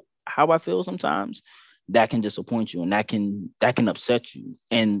about how I feel sometimes, that can disappoint you and that can upset you.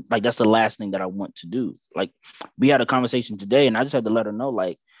 And like, that's the last thing that I want to do. Like we had a conversation today and I just had to let her know,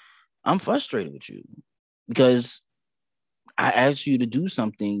 like, I'm frustrated with you because I asked you to do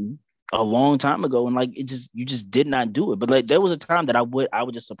something a long time ago and like you just did not do it. But like there was a time that I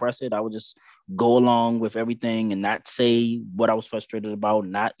would just suppress it. I would just go along with everything and not say what I was frustrated about,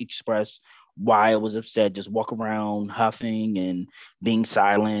 not express why I was upset, just walk around huffing and being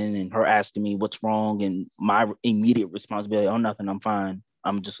silent and her asking me what's wrong. And my immediate response would be like, oh, nothing, I'm fine.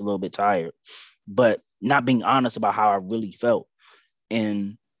 I'm just a little bit tired. But not being honest about how I really felt.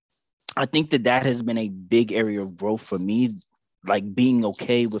 And I think that has been a big area of growth for me, like being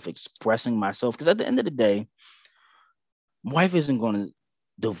okay with expressing myself. Because at the end of the day, my wife isn't going to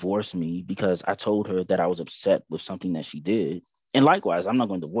divorce me because I told her that I was upset with something that she did. And likewise, I'm not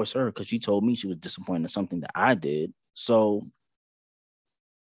going to divorce her because she told me she was disappointed in something that I did. So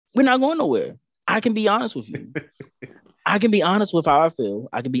we're not going nowhere. I can be honest with you. I can be honest with how I feel.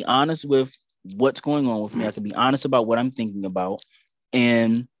 I can be honest with what's going on with me. I can be honest about what I'm thinking about.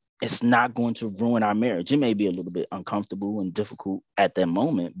 And it's not going to ruin our marriage. It may be a little bit uncomfortable and difficult at that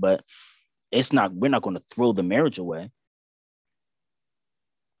moment, but we're not going to throw the marriage away.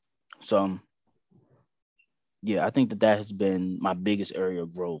 So, yeah, I think that has been my biggest area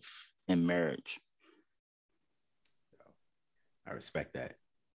of growth in marriage. I respect that.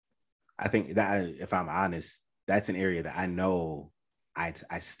 I think that if I'm honest, that's an area that I know I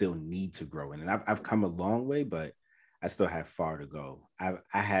still need to grow in. And I've come a long way, but I still have far to go. I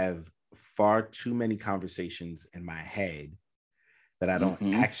have far too many conversations in my head that I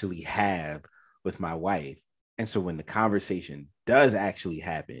don't actually have with my wife. And so when the conversation does actually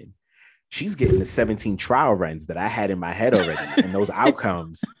happen, she's getting the 17 trial runs that I had in my head already and those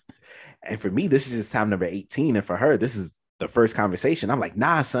outcomes. And for me, this is just time number 18. And for her, this is the first conversation. I'm like,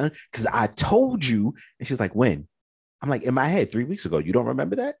 nah, son, because I told you. And she's like, when? I'm like, in my head 3 weeks ago. You don't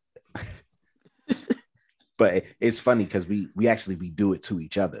remember that? But it's funny because we do it to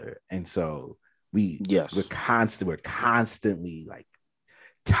each other. And so we're constantly like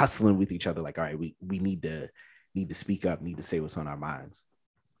tussling with each other. Like, all right, we need to speak up, need to say what's on our minds.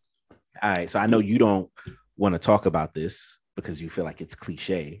 All right. So I know you don't want to talk about this because you feel like it's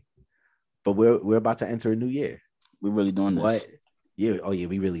cliche, but we're about to enter a new year. We're really doing this. Yeah. Oh yeah.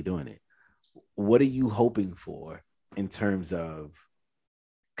 We really doing it. What are you hoping for in terms of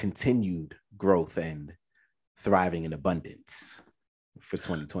continued growth and thriving in abundance for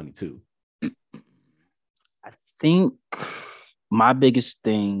 2022? I think my biggest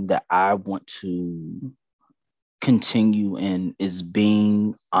thing that I want to continue in is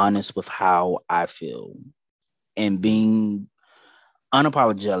being honest with how I feel and being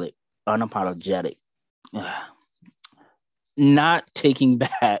unapologetic, not taking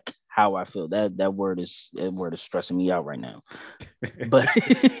back how I feel. That word is stressing me out right now. But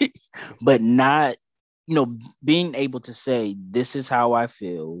but not, being able to say, this is how I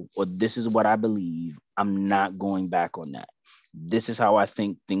feel, or this is what I believe. I'm not going back on that. this is how I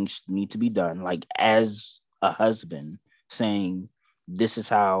think things need to be done. Like as a husband saying, this is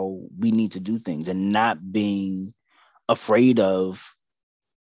how we need to do things, and not being afraid of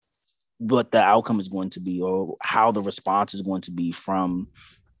what the outcome is going to be or how the response is going to be from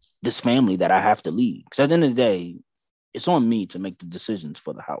this family that I have to lead. Because at the end of the day, it's on me to make the decisions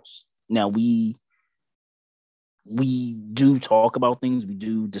for the house. Now we do talk about things, we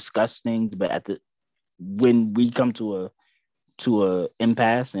do discuss things, but when we come to a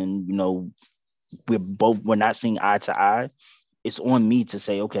impasse and we're not seeing eye to eye, it's on me to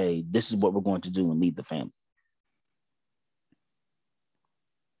say, okay, this is what we're going to do and lead the family.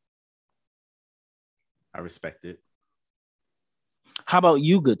 I respect it. How about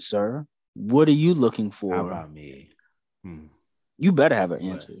you, good sir? What are you looking for? How about me? You better have an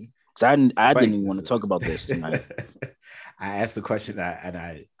answer. Because I didn't even want to talk about this tonight. I asked the question and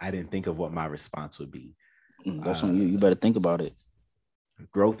I didn't think of what my response would be. That's on you. You better think about it.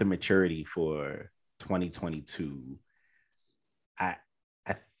 Growth and maturity for 2022. I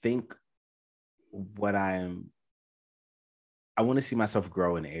think I want to see myself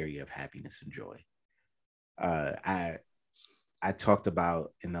grow in the area of happiness and joy. I talked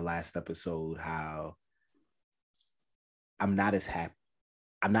about in the last episode how I'm not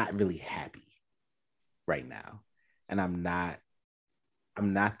really happy right now. And I'm not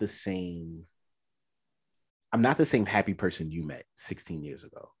the same happy person you met 16 years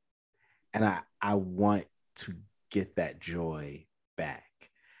ago. And I want to get that joy back.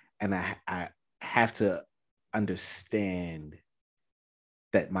 And I have to understand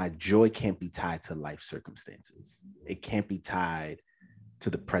that my joy can't be tied to life circumstances. It can't be tied to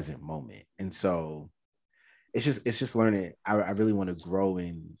the present moment. And so it's just learning. I really want to grow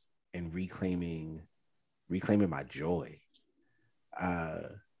in reclaiming my joy.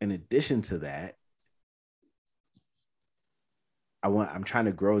 In addition to that, I'm trying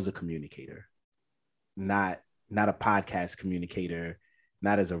to grow as a communicator, not a podcast communicator,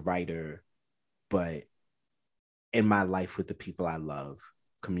 not as a writer, but in my life with the people I love,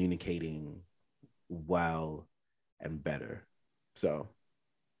 communicating well and better. So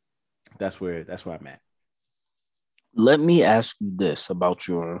that's where I'm at. Let me ask you this about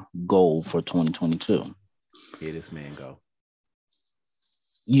your goal for 2022. Here this man go.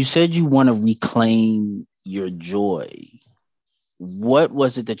 You said you want to reclaim your joy. What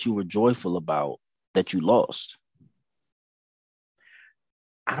was it that you were joyful about that you lost?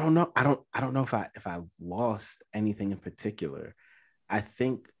 I don't know. I don't know if I lost anything in particular. I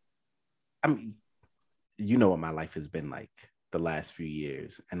think, what my life has been like the last few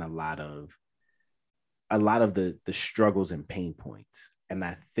years, and a lot of the struggles and pain points. And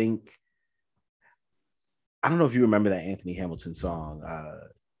I think, I don't know if you remember that Anthony Hamilton song,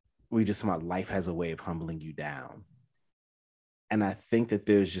 we just about life has a way of humbling you down. And I think that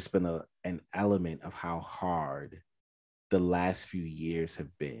there's just been an element of how hard the last few years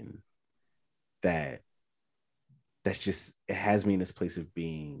have been that's just, it has me in this place of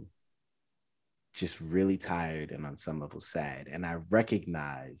being just really tired and on some level sad. And I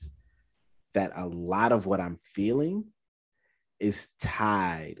recognize that a lot of what I'm feeling is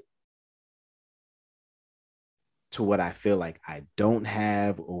tied to what I feel like I don't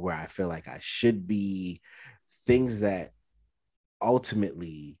have, or where I feel like I should be, things that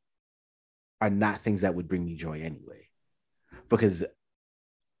ultimately are not things that would bring me joy anyway. Because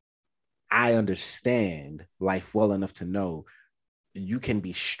I understand life well enough to know you can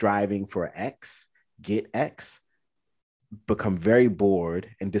be striving for X, get X, become very bored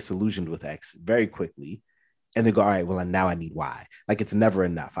and disillusioned with X very quickly, and then go, all right, well, now I need Y. Like, it's never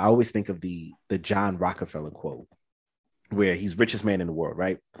enough. I always think of the John Rockefeller quote, where he's richest man in the world,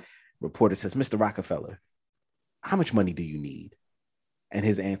 right? Reporter says, Mr. Rockefeller, how much money do you need? And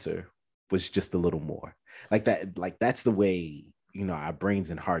his answer was just a little more. Like that, like that's the way, our brains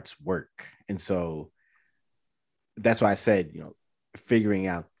and hearts work. And so that's why I said, figuring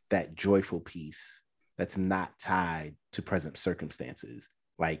out that joyful piece that's not tied to present circumstances,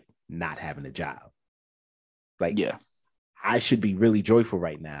 like not having a job. Like, yeah, I should be really joyful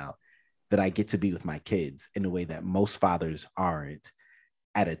right now that I get to be with my kids in a way that most fathers aren't,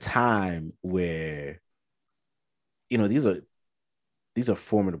 at a time where, these are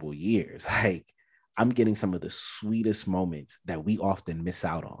formidable years. Like, I'm getting some of the sweetest moments that we often miss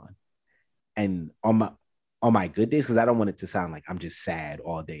out on. And on my good days, because I don't want it to sound like I'm just sad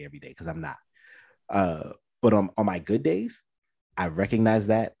all day, every day, because I'm not. But on my good days, I recognize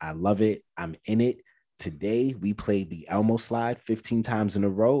that. I love it. I'm in it. Today, we played the Elmo slide 15 times in a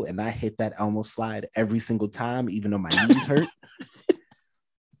row, and I hit that Elmo slide every single time, even though my knees hurt.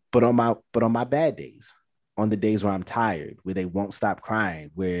 But on my bad days, on the days where I'm tired, where they won't stop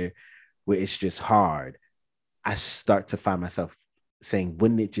crying, where it's just hard, I start to find myself saying,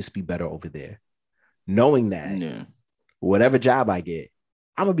 wouldn't it just be better over there? Knowing that whatever job I get,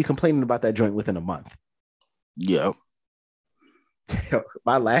 I'm going to be complaining about that joint within a month. Yeah.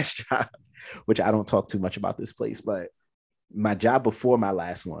 My last job, which I don't talk too much about this place, but my job before my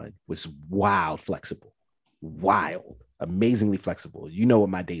last one was flexible, amazingly flexible. You know what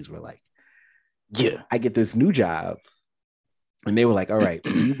my days were like. Yeah. I get this new job and they were like, all right,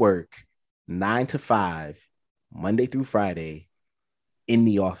 we work 9 to 5, Monday through Friday in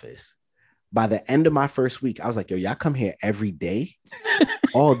the office. By the end of my first week, I was like, yo, y'all come here every day,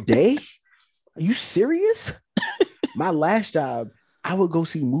 all day? Are you serious? My last job, I would go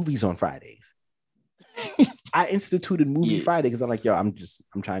see movies on Fridays. I instituted Movie Friday because I'm like, yo, I'm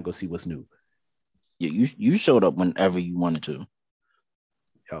trying to go see what's new. Yeah, you showed up whenever you wanted to.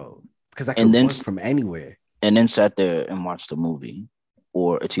 Yo, because I could work from anywhere. And then sat there and watched a movie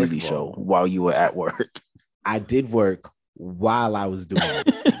or a TV show while you were at work. I did work while I was doing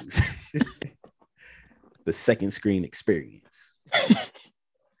those things. The second screen experience.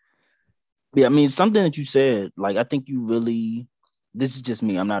 Yeah, I mean, something that you said, like, I think you really, this is just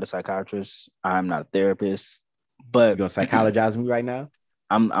me. I'm not a psychiatrist. I'm not a therapist. But you gonna psychologize me right now?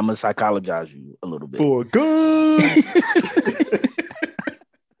 I'm gonna psychologize you a little bit. For good.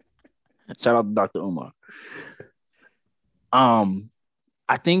 Shout out to Dr. Umar.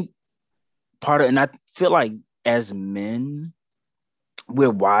 I think part of, and I feel like as men, we're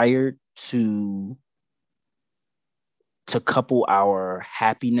wired to couple our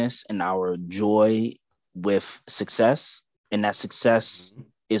happiness and our joy with success. And that success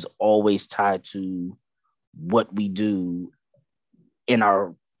is always tied to what we do in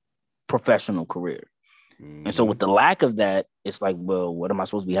our professional career. And so with the lack of that, it's like, well, what am I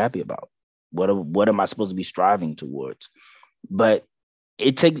supposed to be happy about? What am I supposed to be striving towards? But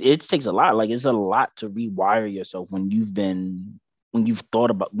it takes a lot. Like, it's a lot to rewire yourself when you've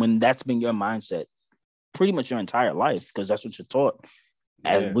thought about, when that's been your mindset pretty much your entire life, because that's what you're taught.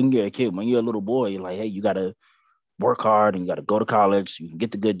 As when you're a kid, when you're a little boy, you're like, hey, you got to work hard and you got to go to college so you can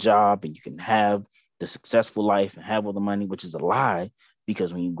get the good job and you can have the successful life and have all the money, which is a lie,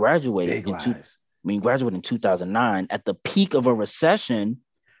 because when you graduate in 2009, at the peak of a recession,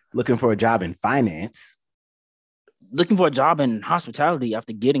 looking for a job in finance, looking for a job in hospitality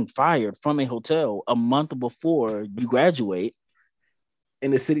after getting fired from a hotel a month before you graduate,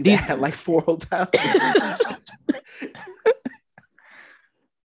 in a city that had like 4 hotels.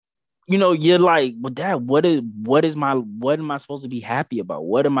 You know, you're like, well, Dad, what am I supposed to be happy about?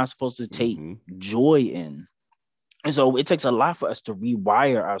 What am I supposed to take joy in? And so it takes a lot for us to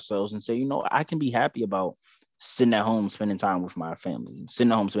rewire ourselves and say, you know, I can be happy about sitting at home, spending time with my family,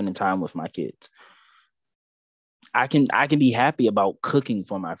 sitting at home, spending time with my kids. I can be happy about cooking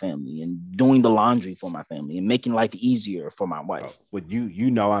for my family and doing the laundry for my family and making life easier for my wife. Well, you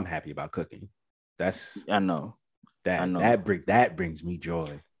know I'm happy about cooking. I know. That brings me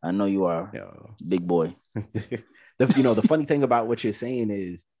joy. I know you are, big boy. The funny thing about what you're saying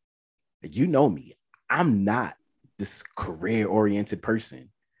is, you know me. I'm not this career-oriented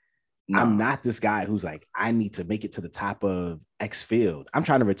person. No. I'm not this guy who's like, I need to make it to the top of X field. I'm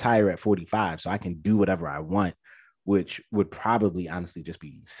trying to retire at 45 so I can do whatever I want, which would probably honestly just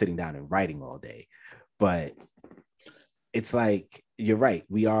be sitting down and writing all day. But it's like, you're right.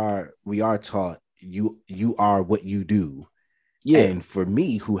 We are taught you are what you do. Yeah. And for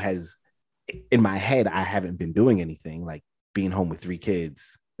me, who has, in my head, I haven't been doing anything, like being home with 3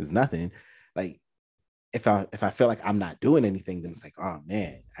 kids is nothing. Like, if I feel like I'm not doing anything, then it's like, oh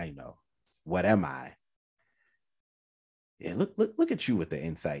man, I know, what am I? Yeah, look at you with the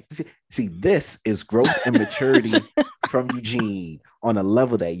insight. See, this is growth and maturity from Eugene on a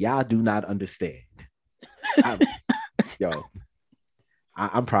level that y'all do not understand.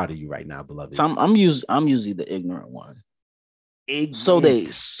 I'm proud of you right now, beloved. So I'm usually the ignorant one. So they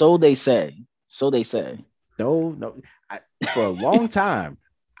say. No. For a long time,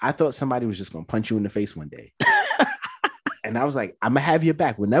 I thought somebody was just gonna punch you in the face one day. And I was like, I'm gonna have your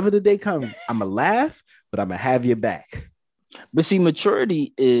back. Whenever the day comes, I'm gonna laugh, but I'm gonna have your back. But see,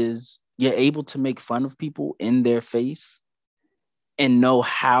 maturity is you're able to make fun of people in their face and know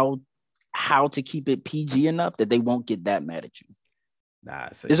how to keep it PG enough that they won't get that mad at you. Nah,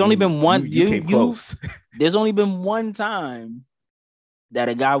 so there's only been one. You came close. There's only been one time that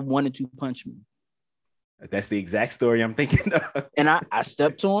a guy wanted to punch me. That's the exact story I'm thinking of. And I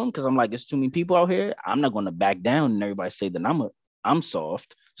stepped to him because I'm like, there's too many people out here. I'm not going to back down and everybody say that I'm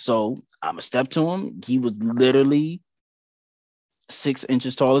soft. So I'm a step to him. He was literally 6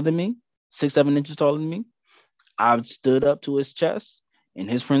 inches taller than me, 6, 7 inches taller than me. I stood up to his chest, and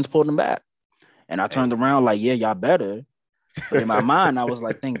his friends pulled him back. And I turned around like, yeah, y'all better. But in my mind, I was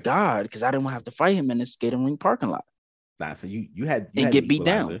like, thank God, because I didn't want to have to fight him in this skating rink parking lot. Nah, so you had get beat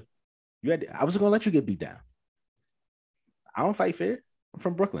down. I was gonna let you get beat down. I don't fight fair. I'm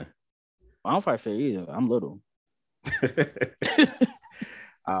from Brooklyn. I don't fight fair either. I'm little.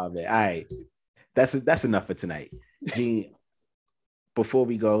 Oh man, all right. That's enough for tonight. Gene, before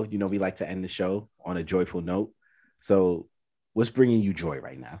we go, we like to end the show on a joyful note. So what's bringing you joy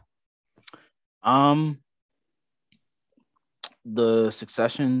right now? The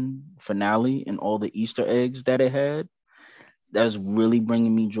Succession finale and all the Easter eggs that it had, that's really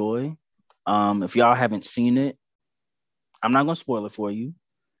bringing me joy. If y'all haven't seen it, I'm not going to spoil it for you,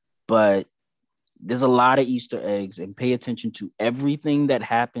 but there's a lot of Easter eggs, and pay attention to everything that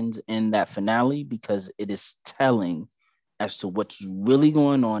happens in that finale because it is telling as to what's really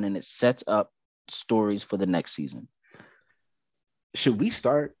going on, and it sets up stories for the next season. Should we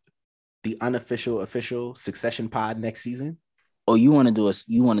start the unofficial official Succession pod next season? Oh, you want to do a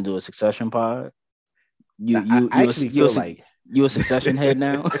Succession pod? I actually feel like you a Succession head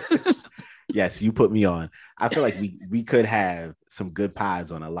now. Yes, you put me on. I feel like we could have some good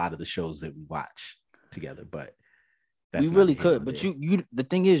pods on a lot of the shows that we watch together, but we really could. But you the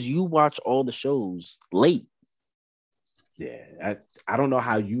thing is, you watch all the shows late. Yeah, I don't know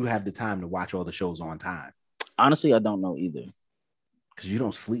how you have the time to watch all the shows on time. Honestly, I don't know either. Because you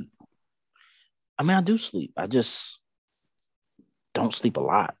don't sleep. I mean, I do sleep. I just don't sleep a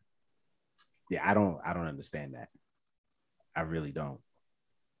lot. Yeah, I don't understand that. I really don't.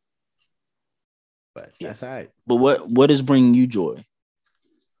 But that's all right. But what is bringing you joy?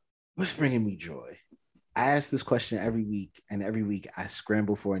 What's bringing me joy? I ask this question every week, and every week I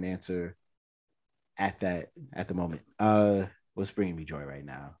scramble for an answer at the moment. What's bringing me joy right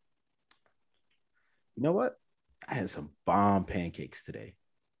now? You know what? I had some bomb pancakes today.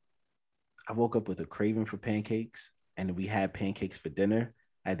 I woke up with a craving for pancakes, and we had pancakes for dinner.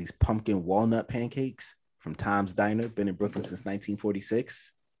 I had these pumpkin walnut pancakes from Tom's Diner, been in Brooklyn since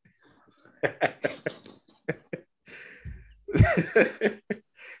 1946.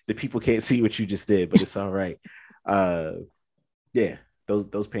 The people can't see what you just did, but it's all right. Yeah,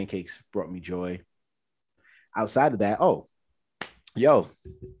 those pancakes brought me joy. Outside of that,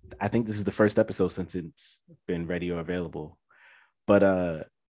 I think this is the first episode since it's been ready or available. But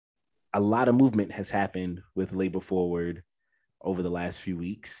a lot of movement has happened with Labor Forward over the last few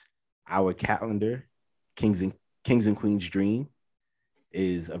weeks. Our calendar, Kings and Queens Dream,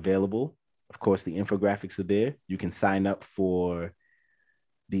 is available. Of course, the infographics are there. You can sign up for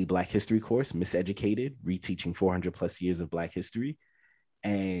the Black History course, Miseducated, reteaching 400 plus years of Black history.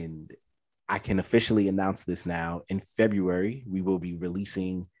 And I can officially announce this now. In February, we will be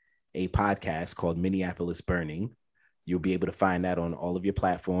releasing a podcast called Minneapolis Burning. You'll be able to find that on all of your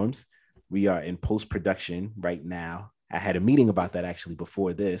platforms. We are in post-production right now. I had a meeting about that actually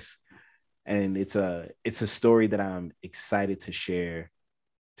before this. And it's a story that I'm excited to share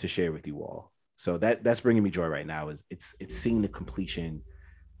with you all. So that's bringing me joy right now. Is it's seeing the completion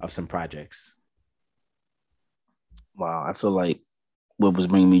of some projects. Wow, I feel like what was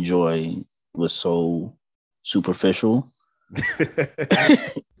bringing me joy was so superficial.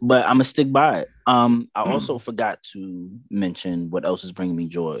 But I'm gonna stick by it. I also forgot to mention what else is bringing me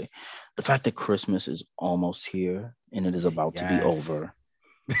joy. The fact that Christmas is almost here and it is about to be over.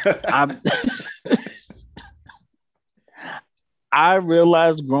 I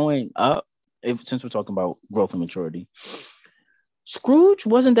realized growing up, since we're talking about growth and maturity, Scrooge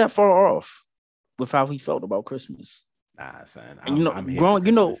wasn't that far off with how he felt about Christmas. Nah, son.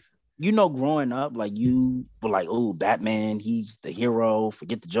 Growing up, like you were like, oh, Batman, he's the hero,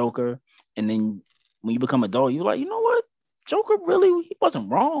 forget the Joker. And then when you become adult, you're like, you know what? Joker really, he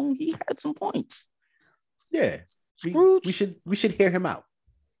wasn't wrong. He had some points. Yeah. Scrooge, we should hear him out.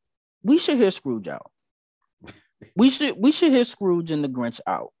 We should hear Scrooge out. we should hear Scrooge and the Grinch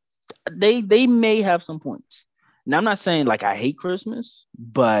out. They may have some points. Now, I'm not saying like I hate Christmas,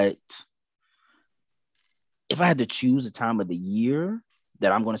 but if I had to choose a time of the year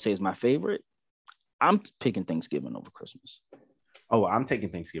that I'm going to say is my favorite, I'm picking Thanksgiving over Christmas. Oh, I'm taking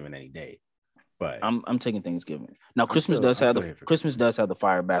Thanksgiving any day, but I'm taking Thanksgiving. Now, Christmas does have the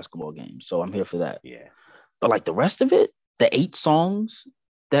fire basketball game, so I'm here for that. Yeah, but like the rest of it, the 8 songs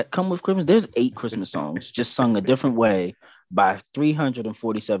that come with Christmas, there's 8 Christmas songs just sung a different way by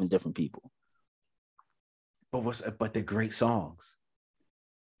 347 different people. But they're great songs.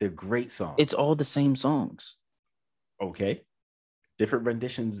 They're great songs. It's all the same songs. Okay. Different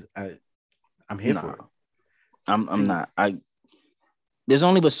renditions. I'm here for it. I'm not. There's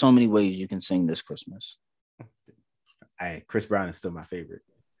only but so many ways you can sing this Christmas. Chris Brown is still my favorite.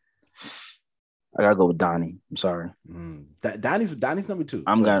 I gotta go with Donnie. I'm sorry. Donnie's number 2.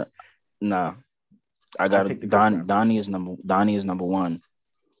 I got Donnie is number 1.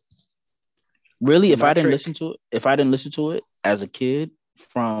 Really, See, if I didn't listen to it as a kid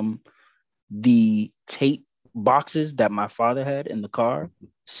from the tape boxes that my father had in the car,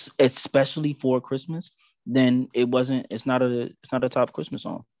 especially for Christmas, then it's not a top Christmas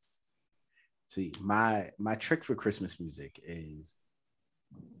song. See, my trick for Christmas music is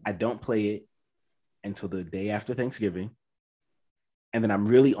I don't play it until the day after Thanksgiving. And then I'm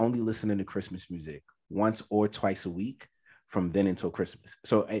really only listening to Christmas music once or twice a week from then until Christmas.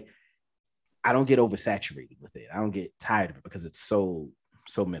 So I don't get oversaturated with it. I don't get tired of it because it's so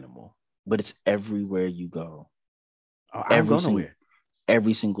minimal. But it's everywhere you go. Oh, I don't go nowhere.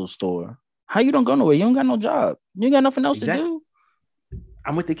 Every single store. How you don't go nowhere? You don't got no job. You ain't got nothing else to do.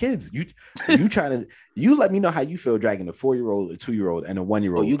 I'm with the kids. You let me know how you feel dragging a 4-year-old, a 2-year-old, and a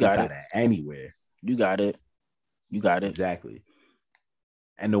 1-year-old inside of anywhere. You got it. Exactly.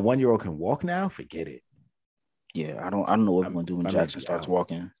 And the 1-year-old can walk now. Forget it. Yeah, I don't know what we're gonna do when Jackson starts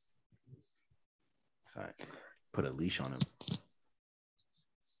walking. Sorry, put a leash on him.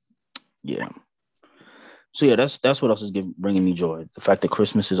 Yeah. So yeah, that's what else is bringing me joy. The fact that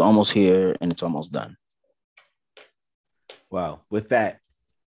Christmas is almost here and it's almost done. Well, with that,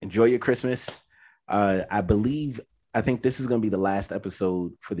 enjoy your Christmas. I think this is going to be the last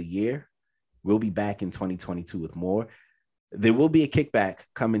episode for the year. We'll be back in 2022 with more. There will be a kickback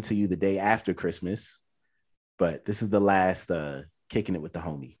coming to you the day after Christmas, but this is the last kicking it with the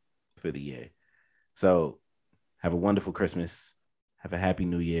homie for the year. So have a wonderful Christmas. Have a happy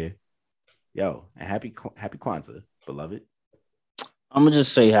New Year. Yo, and happy Kwanzaa, beloved. I'm gonna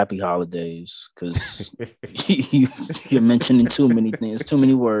just say happy holidays because you're mentioning too many things, too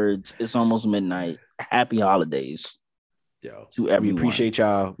many words. It's almost midnight. Happy holidays. Yo, to everyone. We appreciate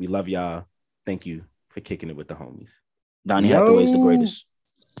y'all. We love y'all. Thank you for kicking it with the homies. Donnie Hathaway is the greatest.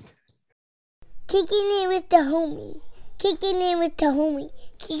 Kicking it with the homie. Kicking it with the homie.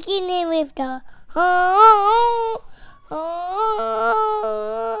 Kicking it with the homie.